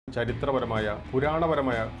ചരിത്രപരമായ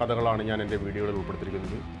പുരാണപരമായ കഥകളാണ് ഞാൻ എൻ്റെ വീഡിയോയിൽ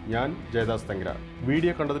ഉൾപ്പെടുത്തിയിരിക്കുന്നത്. ഞാൻ ജയദാസ് തെങ്കര.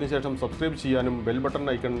 വീഡിയോ കണ്ടതിന് ശേഷം സബ്സ്ക്രൈബ് ചെയ്യാനും ബെൽ ബട്ടൺ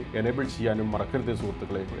ഐക്കൺ എനേബിൾ ചെയ്യാനും മറക്കരുത്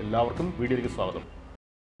സുഹൃത്തുക്കളെ. എല്ലാവർക്കും വീഡിയോയിലേക്ക് സ്വാഗതം.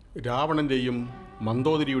 രാവണൻ്റെയും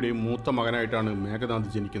മന്ദോദരിയുടെയും മൂത്ത മകനായിട്ടാണ്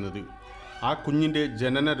മേഘനാദ് ജനിക്കുന്നത്. ആ കുഞ്ഞിൻ്റെ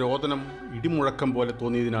ജനന രോദനം ഇടിമുഴക്കം പോലെ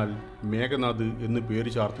തോന്നിയതിനാൽ മേഘനാദ് എന്ന്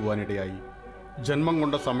പേര് ചാർത്തുവാനിടയായി. ജന്മം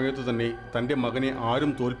കൊണ്ട സമയത്ത് തന്നെ തൻ്റെ മകനെ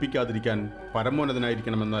ആരും തോൽപ്പിക്കാതിരിക്കാൻ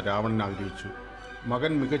പരമോന്നതനായിരിക്കണമെന്ന് രാവണൻ ആഗ്രഹിച്ചു.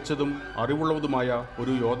 മകൻ മികച്ചതും അറിവുള്ളതുമായ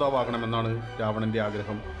ഒരു യോദ്ധാവാകണമെന്നാണ് രാവണൻ്റെ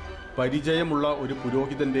ആഗ്രഹം. പരിചയമുള്ള ഒരു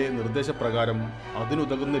പുരോഹിതൻ്റെ നിർദ്ദേശപ്രകാരം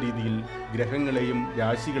അതിനുതകുന്ന രീതിയിൽ ഗ്രഹങ്ങളെയും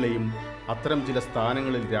രാശികളെയും അത്തരം ചില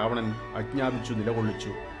സ്ഥാനങ്ങളിൽ രാവണൻ ആജ്ഞാപിച്ചു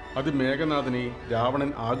നിലകൊള്ളിച്ചു. അത് മേഘനാഥനെ രാവണൻ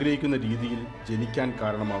ആഗ്രഹിക്കുന്ന രീതിയിൽ ജനിക്കാൻ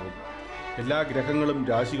കാരണമാകും. എല്ലാ ഗ്രഹങ്ങളും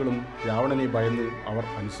രാശികളും രാവണനെ ഭയന്ന് അവർ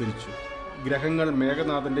അനുസരിച്ചു. ഗ്രഹങ്ങൾ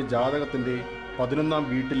മേഘനാഥൻ്റെ ജാതകത്തിൻ്റെ 11ാം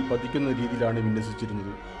വീട്ടിൽ പതിക്കുന്ന രീതിയിലാണ്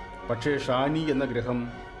വിന്യസിച്ചിരുന്നത്. പക്ഷേ ഷാനി എന്ന ഗ്രഹം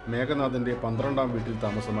മേഘനാഥൻ്റെ 12ാം വീട്ടിൽ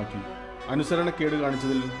താമസമാക്കി. അനുസരണക്കേട്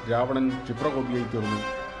കാണിച്ചതിൽ രാവണൻ ക്ഷിപ്രകോപിയായി തീർന്നു.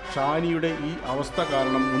 ഷാനിയുടെ ഈ അവസ്ഥ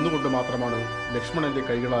കാരണം ഒന്നുകൊണ്ട് മാത്രമാണ് ലക്ഷ്മണൻ്റെ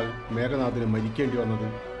കൈകളാൽ മേഘനാഥന് മരിക്കേണ്ടി വന്നത്.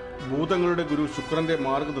 ഭൂതങ്ങളുടെ ഗുരു ശുക്രൻ്റെ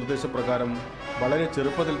മാർഗനിർദ്ദേശപ്രകാരം വളരെ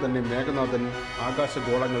ചെറുപ്പത്തിൽ തന്നെ മേഘനാഥൻ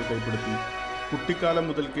ആകാശഗോളങ്ങൾ കൈപ്പെടുത്തി. കുട്ടിക്കാലം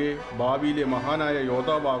മുതൽക്കേ ഭാവിയിലെ മഹാനായ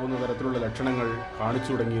യോദ്ധാവാകുന്ന തരത്തിലുള്ള ലക്ഷണങ്ങൾ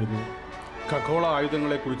കാണിച്ചു തുടങ്ങിയിരുന്നു. ഖഗോള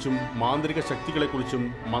ആയുധങ്ങളെക്കുറിച്ചും മാന്ത്രിക ശക്തികളെക്കുറിച്ചും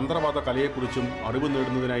മന്ത്രവാദ കലയെക്കുറിച്ചും അറിവ്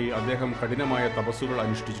നേടുന്നതിനായി അദ്ദേഹം കഠിനമായ തപസ്സുകൾ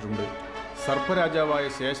അനുഷ്ഠിച്ചിട്ടുണ്ട്. സർപ്പരാജാവായ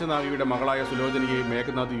ശേഷനാഗിയുടെ മകളായ സുലോചനയെ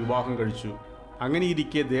മേഘനാഥ് വിവാഹം കഴിച്ചു.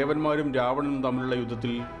 അങ്ങനെയിരിക്കെ ദേവന്മാരും രാവണനും തമ്മിലുള്ള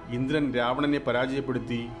യുദ്ധത്തിൽ ഇന്ദ്രൻ രാവണനെ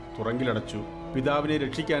പരാജയപ്പെടുത്തി തുറങ്കിലടച്ചു. പിതാവിനെ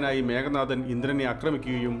രക്ഷിക്കാനായി മേഘനാഥൻ ഇന്ദ്രനെ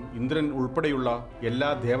ആക്രമിക്കുകയും ഇന്ദ്രൻ ഉൾപ്പെടെയുള്ള എല്ലാ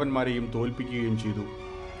ദേവന്മാരെയും തോൽപ്പിക്കുകയും ചെയ്തു.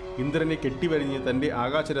 ഇന്ദ്രനെ കെട്ടിവരിഞ്ഞ് തൻ്റെ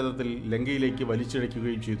ആകാശരഥത്തിൽ ലങ്കയിലേക്ക്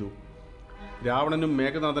വലിച്ചിഴയ്ക്കുകയും ചെയ്തു. രാവണനും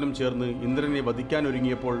മേഘനാഥനും ചേർന്ന് ഇന്ദ്രനെ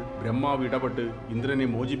വധിക്കാനൊരുങ്ങിയപ്പോൾ ബ്രഹ്മാവ് ഇടപെട്ട് ഇന്ദ്രനെ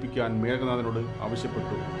മോചിപ്പിക്കാൻ മേഘനാഥനോട്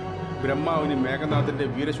ആവശ്യപ്പെട്ടു. ബ്രഹ്മാവിന് മേഘനാഥൻ്റെ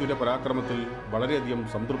വീരശൂര പരാക്രമത്തിൽ വളരെയധികം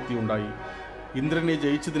സംതൃപ്തിയുണ്ടായി. ഇന്ദ്രനെ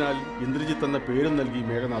ജയിച്ചതിനാൽ ഇന്ദ്രജിത്ത് എന്ന പേരും നൽകി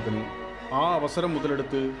മേഘനാഥന്. ആ അവസരം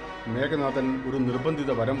മുതലെടുത്ത് മേഘനാഥൻ ഒരു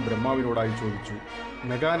നിർബന്ധിത വരം ബ്രഹ്മാവിനോടായി ചോദിച്ചു.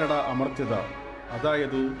 മെഗാനഡ അമർത്യത,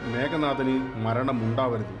 അതായത് മേഘനാഥന്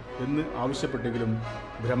മരണമുണ്ടാവരുത് എന്ന് ആവശ്യപ്പെട്ടെങ്കിലും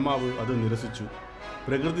ബ്രഹ്മാവ് അത് നിരസിച്ചു.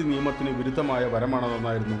 പ്രകൃതി നിയമത്തിന് വിരുദ്ധമായ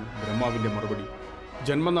വരമാണെന്നായിരുന്നു ബ്രഹ്മാവിൻ്റെ മറുപടി.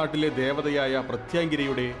 ജന്മനാട്ടിലെ ദേവതയായ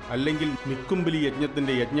പ്രത്യാങ്കിരയുടെ അല്ലെങ്കിൽ നിക്കുംബലി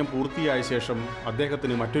യജ്ഞത്തിൻ്റെ യജ്ഞം പൂർത്തിയായ ശേഷം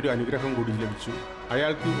അദ്ദേഹത്തിന് മറ്റൊരു അനുഗ്രഹം കൂടി ലഭിച്ചു.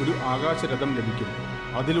 അയാൾക്ക് ഒരു ആകാശരഥം ലഭിക്കും.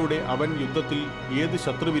 അതിലൂടെ അവൻ യുദ്ധത്തിൽ ഏത്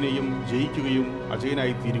ശത്രുവിനെയും ജയിക്കുകയും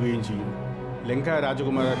അജയനായി തീരുകയും ചെയ്യും. ലങ്കാ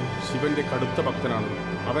രാജകുമാരൻ ശിവന്റെ കടുത്ത ഭക്തനാണ്.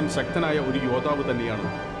 അവൻ ശക്തനായ ഒരു യോദ്ധാവ് തന്നെയാണ്.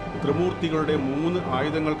 ത്രിമൂർത്തികളുടെ 3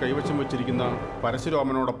 ആയുധങ്ങൾ കൈവശം വച്ചിരിക്കുന്ന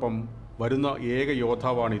പരശുരാമനോടൊപ്പം വരുന്ന ഏക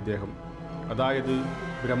യോദ്ധാവാണ് ഇദ്ദേഹം. അതായത്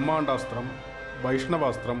ബ്രഹ്മാണ്ഡാസ്ത്രം,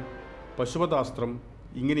 വൈഷ്ണവാസ്ത്രം, പശുപതാസ്ത്രം,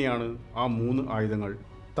 ഇങ്ങനെയാണ് ആ 3 ആയുധങ്ങൾ.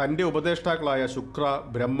 തൻ്റെ ഉപദേഷ്ടാക്കളായ ശുക്ര,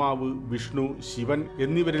 ബ്രഹ്മാവ്, വിഷ്ണു, ശിവൻ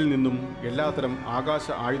എന്നിവരിൽ നിന്നും എല്ലാത്തരം ആകാശ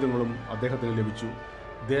ആയുധങ്ങളും അദ്ദേഹത്തിന് ലഭിച്ചു.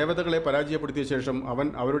 ദേവതകളെ പരാജയപ്പെടുത്തിയ ശേഷം അവൻ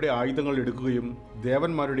അവരുടെ ആയുധങ്ങൾ എടുക്കുകയും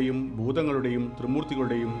ദേവന്മാരുടെയും ഭൂതങ്ങളുടെയും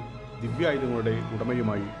ത്രിമൂർത്തികളുടെയും ദിവ്യായുധങ്ങളുടെ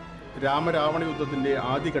ഉടമയുമായി. രാമരാവണ യുദ്ധത്തിൻ്റെ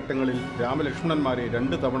ആദ്യഘട്ടങ്ങളിൽ രാമലക്ഷ്മണന്മാരെ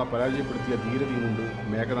 2 തവണ പരാജയപ്പെടുത്തിയ ധീരതയുമുണ്ട്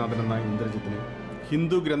മേഘനാഥനെന്ന ഇന്ദ്രജിത്തിന്.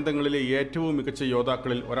 ഹിന്ദു ഗ്രന്ഥങ്ങളിലെ ഏറ്റവും മികച്ച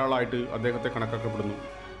യോദ്ധാക്കളിൽ ഒരാളായിട്ട് അദ്ദേഹത്തെ കണക്കാക്കപ്പെടുന്നു.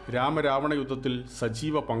 രാമരാവണ യുദ്ധത്തിൽ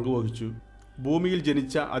സജീവ പങ്കുവഹിച്ചു. ഭൂമിയിൽ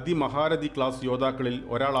ജനിച്ച അതിമഹാരഥി ക്ലാസ് യോദ്ധാക്കളിൽ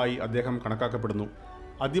ഒരാളായി അദ്ദേഹം കണക്കാക്കപ്പെടുന്നു.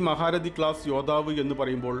 അതിമഹാരഥി ക്ലാസ് യോദ്ധാവ് എന്ന്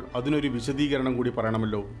പറയുമ്പോൾ അതിനൊരു വിശദീകരണം കൂടി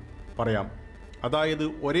പറയണമല്ലോ. പറയാം. അതായത്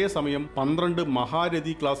ഒരേ സമയം 12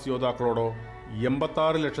 മഹാരഥി ക്ലാസ് യോദ്ധാക്കളോടോ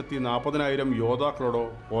 86,40,000 യോദ്ധാക്കളോടോ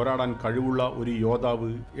പോരാടാൻ കഴിവുള്ള ഒരു യോദ്ധാവ്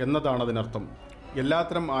എന്നതാണതിനർത്ഥം.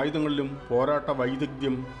 എല്ലാത്തരം ആയുധങ്ങളിലും പോരാട്ട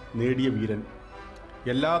വൈദഗ്ധ്യം നേടിയ വീരൻ.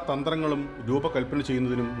 എല്ലാ തന്ത്രങ്ങളും രൂപകൽപ്പന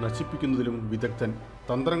ചെയ്യുന്നതിനും നശിപ്പിക്കുന്നതിലും വിദഗ്ധൻ.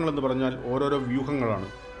 തന്ത്രങ്ങളെന്ന് പറഞ്ഞാൽ ഓരോരോ വ്യൂഹങ്ങളാണ്.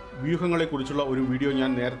 വ്യൂഹങ്ങളെക്കുറിച്ചുള്ള ഒരു വീഡിയോ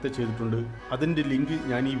ഞാൻ നേരത്തെ ചെയ്തിട്ടുണ്ട്. അതിൻ്റെ ലിങ്ക്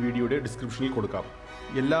ഞാൻ ഈ വീഡിയോയുടെ ഡിസ്ക്രിപ്ഷനിൽ കൊടുക്കാം.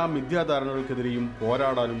 എല്ലാ മിഥ്യാധാരണകൾക്കെതിരെയും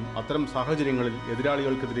പോരാടാനും അത്തരം സാഹചര്യങ്ങളിൽ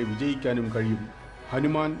എതിരാളികൾക്കെതിരെ വിജയിക്കാനും കഴിയും.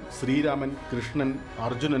 ഹനുമാൻ, ശ്രീരാമൻ, കൃഷ്ണൻ,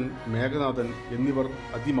 അർജുനൻ, മേഘനാഥൻ എന്നിവർ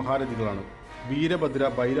അതിമഹാരഥികളാണ്. വീരഭദ്ര,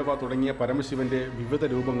 ഭൈരവ തുടങ്ങിയ പരമശിവന്റെ വിവിധ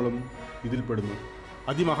രൂപങ്ങളും ഇതിൽപ്പെടുന്നു.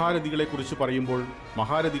 അതിമഹാരഥികളെക്കുറിച്ച് പറയുമ്പോൾ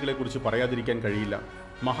മഹാരഥികളെക്കുറിച്ച് പറയാതിരിക്കാൻ കഴിയില്ല.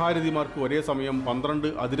 മഹാരഥിമാർക്ക് ഒരേ സമയം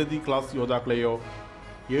 12 അതിരഥി ക്ലാസ് യോദ്ധാക്കളെയോ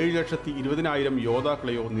 7,20,000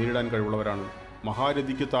 യോദ്ധാക്കളെയോ നേരിടാൻ കഴിവുള്ളവരാണ്.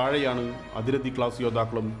 മഹാരഥിക്ക് താഴെയാണ് അതിരഥി ക്ലാസ്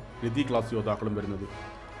യോദ്ധാക്കളും രഥി ക്ലാസ് യോദ്ധാക്കളും വരുന്നത്.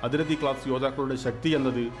 അതിരഥി ക്ലാസ് യോദ്ധാക്കളുടെ ശക്തി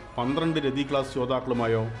എന്നത് 12 രഥി ക്ലാസ്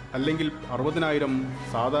യോദ്ധാക്കളുമായോ അല്ലെങ്കിൽ 60,000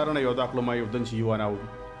 സാധാരണ യോദ്ധാക്കളുമായോ യുദ്ധം ചെയ്യുവാനാവും.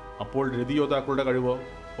 അപ്പോൾ രഥി യോദ്ധാക്കളുടെ കഴിവ്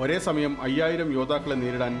ഒരേ സമയം 5000 യോദ്ധാക്കളെ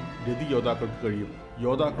നേരിടാൻ രഥി യോദ്ധാക്കൾക്ക് കഴിയും.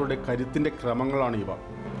 യോദ്ധാക്കളുടെ കരുത്തിൻ്റെ ക്രമങ്ങളാണ് ഇവ.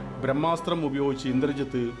 ബ്രഹ്മാസ്ത്രം ഉപയോഗിച്ച്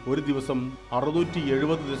ഇന്ദ്രജിത്ത് ഒരു ദിവസം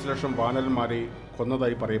 670 ദശലക്ഷം വാനരന്മാരെ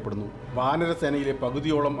കൊന്നതായി പറയപ്പെടുന്നു. വാനരസേനയിലെ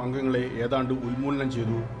പകുതിയോളം അംഗങ്ങളെ ഏതാണ്ട് ഉന്മൂലനം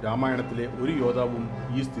ചെയ്തു. രാമായണത്തിലെ ഒരു യോദ്ധാവും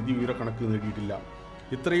ഈ സ്ഥിതി ഉയരക്കണക്ക് നേടിയിട്ടില്ല.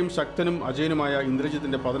 ഇത്രയും ശക്തനും അജയനുമായ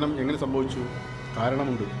ഇന്ദ്രജിത്തിന്റെ പതനം എങ്ങനെ സംഭവിച്ചു?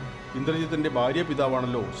 കാരണമുണ്ട്. ഇന്ദ്രജിത്തിന്റെ ഭാര്യ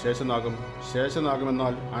പിതാവാണല്ലോ ശേഷനാഗം.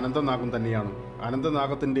 ശേഷനാഗമെന്നാൽ അനന്തനാഗം തന്നെയാണ്.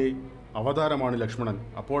 അനന്തനാഗത്തിന്റെ അവതാരമാണ് ലക്ഷ്മണൻ.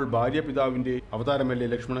 അപ്പോൾ ഭാര്യ പിതാവിന്റെ അവതാരമല്ലേ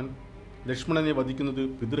ലക്ഷ്മണൻ? ലക്ഷ്മണനെ വധിക്കുന്നത്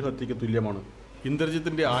പിതൃഹത്യയ്ക്ക് തുല്യമാണ്.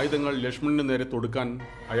 ഇന്ദ്രജിത്തിന്റെ ആയുധങ്ങൾ ലക്ഷ്മണന് നേരെ തൊടുക്കാൻ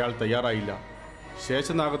അയാൾ തയ്യാറായില്ല.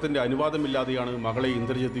 ശേഷനാഗത്തിന്റെ അനുവാദമില്ലാതെയാണ് മകളെ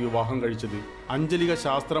ഇന്ദ്രജിത്ത് വിവാഹം കഴിച്ചത്. അഞ്ജലിക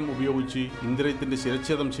ശാസ്ത്രം ഉപയോഗിച്ച് ഇന്ദ്രജിത്തിന്റെ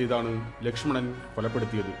ശിരച്ഛേദം ചെയ്താണ് ലക്ഷ്മണൻ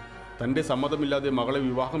കൊലപ്പെടുത്തിയത്. തന്റെ സമ്മതമില്ലാതെ മകളെ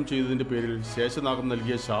വിവാഹം ചെയ്തതിന്റെ പേരിൽ ശേഷനാഗം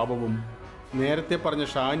നൽകിയ ശാപവും നേരത്തെ പറഞ്ഞ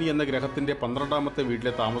ഷാനി എന്ന ഗ്രഹത്തിന്റെ 12ാമത്തെ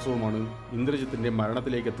വീട്ടിലെ താമസവുമാണ് ഇന്ദ്രജിത്തിന്റെ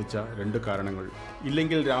മരണത്തിലേക്ക് എത്തിച്ച 2 കാരണങ്ങൾ.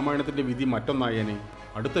 ഇല്ലെങ്കിൽ രാമായണത്തിന്റെ വിധി മറ്റൊന്നായേനെ.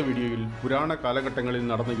 അടുത്ത വീഡിയോയിൽ പുരാണ കാലഘട്ടങ്ങളിൽ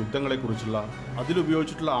നടന്ന യുദ്ധങ്ങളെക്കുറിച്ചുള്ള,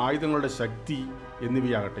 അതിലുപയോഗിച്ചിട്ടുള്ള ആയുധങ്ങളുടെ ശക്തി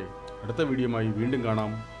എന്നിവയാകട്ടെ. അടുത്ത വീഡിയോയുമായി വീണ്ടും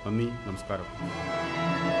കാണാം. നന്ദി, നമസ്കാരം.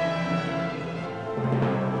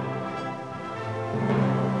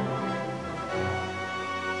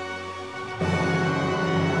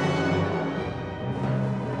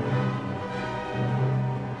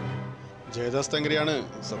 ജയദാസ് തങ്കരയാണ്.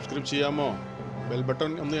 സബ്സ്ക്രൈബ് ചെയ്യാമോ? ബെൽ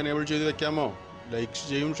ബട്ടൺ ഒന്ന് എനേബിൾ ചെയ്ത് വെക്കാമോ? ലൈക്ക്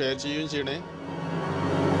ചെയ്യും, ഷെയർ ചെയ്യുകയും ചെയ്യണേ.